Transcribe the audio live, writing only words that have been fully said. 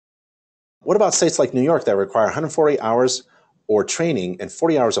What about states like New York that require 140 hours or training and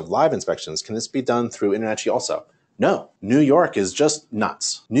 40 hours of live inspections? Can this be done through InterNACHI also? No, New York is just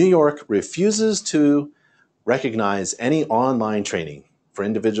nuts. New York refuses to recognize any online training for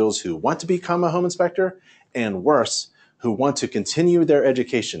individuals who want to become a home inspector and worse, who want to continue their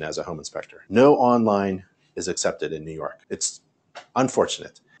education as a home inspector. No online is accepted in New York. It's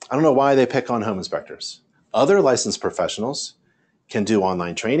unfortunate. I don't know why they pick on home inspectors. Other licensed professionals can do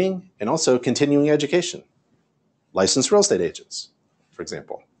online training and also continuing education. Licensed real estate agents, for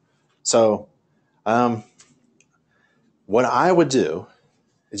example. So what I would do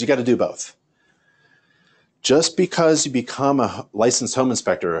is you got to do both. Just because you become a licensed home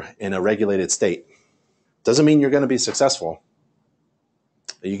inspector in a regulated state doesn't mean you're going to be successful.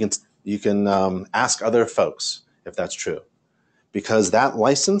 You can ask other folks if that's true, because that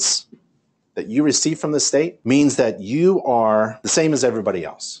license that you receive from the state means that you are the same as everybody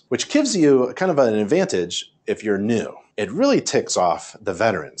else, which gives you kind of an advantage if you're new. It really ticks off the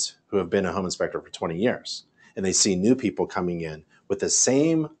veterans who have been a home inspector for 20 years, and they see new people coming in with the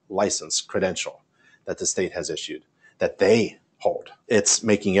same license credential that the state has issued, that they hold. It's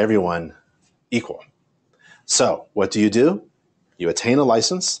making everyone equal. So what do? You attain a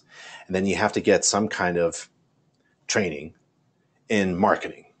license, and then you have to get some kind of training in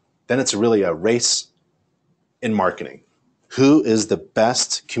marketing. Then it's really a race in marketing. Who is the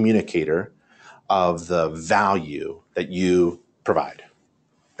best communicator of the value that you provide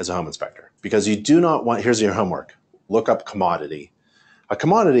as a home inspector? Because you do not want, here's your homework, look up commodity. A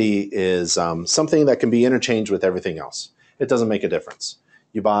commodity is something that can be interchanged with everything else. It doesn't make a difference.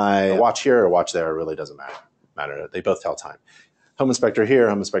 You buy a watch here or a watch there, it really doesn't matter. They both tell time. Home inspector here,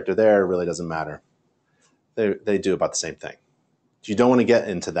 home inspector there, really doesn't matter. They do about the same thing. You don't want to get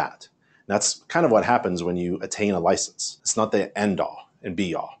into that. That's kind of what happens when you attain a license. It's not the end all and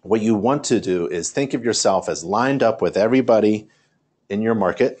be all. What you want to do is think of yourself as lined up with everybody in your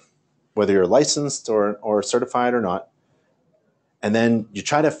market, whether you're licensed or certified or not. And then you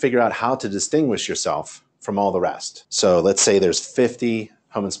try to figure out how to distinguish yourself from all the rest. So let's say there's 50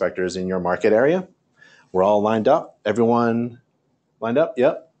 home inspectors in your market area. We're all lined up. Everyone lined up?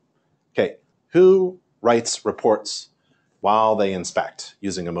 Yep. Okay. Who writes reports while they inspect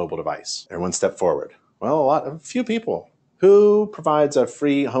using a mobile device? Everyone step forward. Well, a few people. Who provides a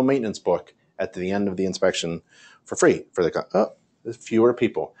free home maintenance book at the end of the inspection for free? There's fewer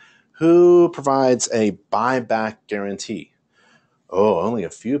people. Who provides a buyback guarantee? Oh, only a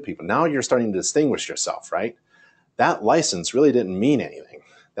few people. Now you're starting to distinguish yourself, right? That license really didn't mean anything.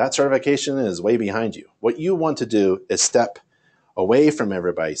 That certification is way behind you. What you want to do is step away from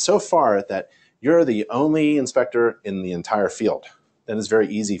everybody so far that you're the only inspector in the entire field. Then it's very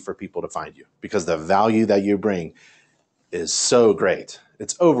easy for people to find you because the value that you bring is so great.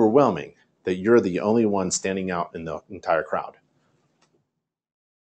 It's overwhelming that you're the only one standing out in the entire crowd.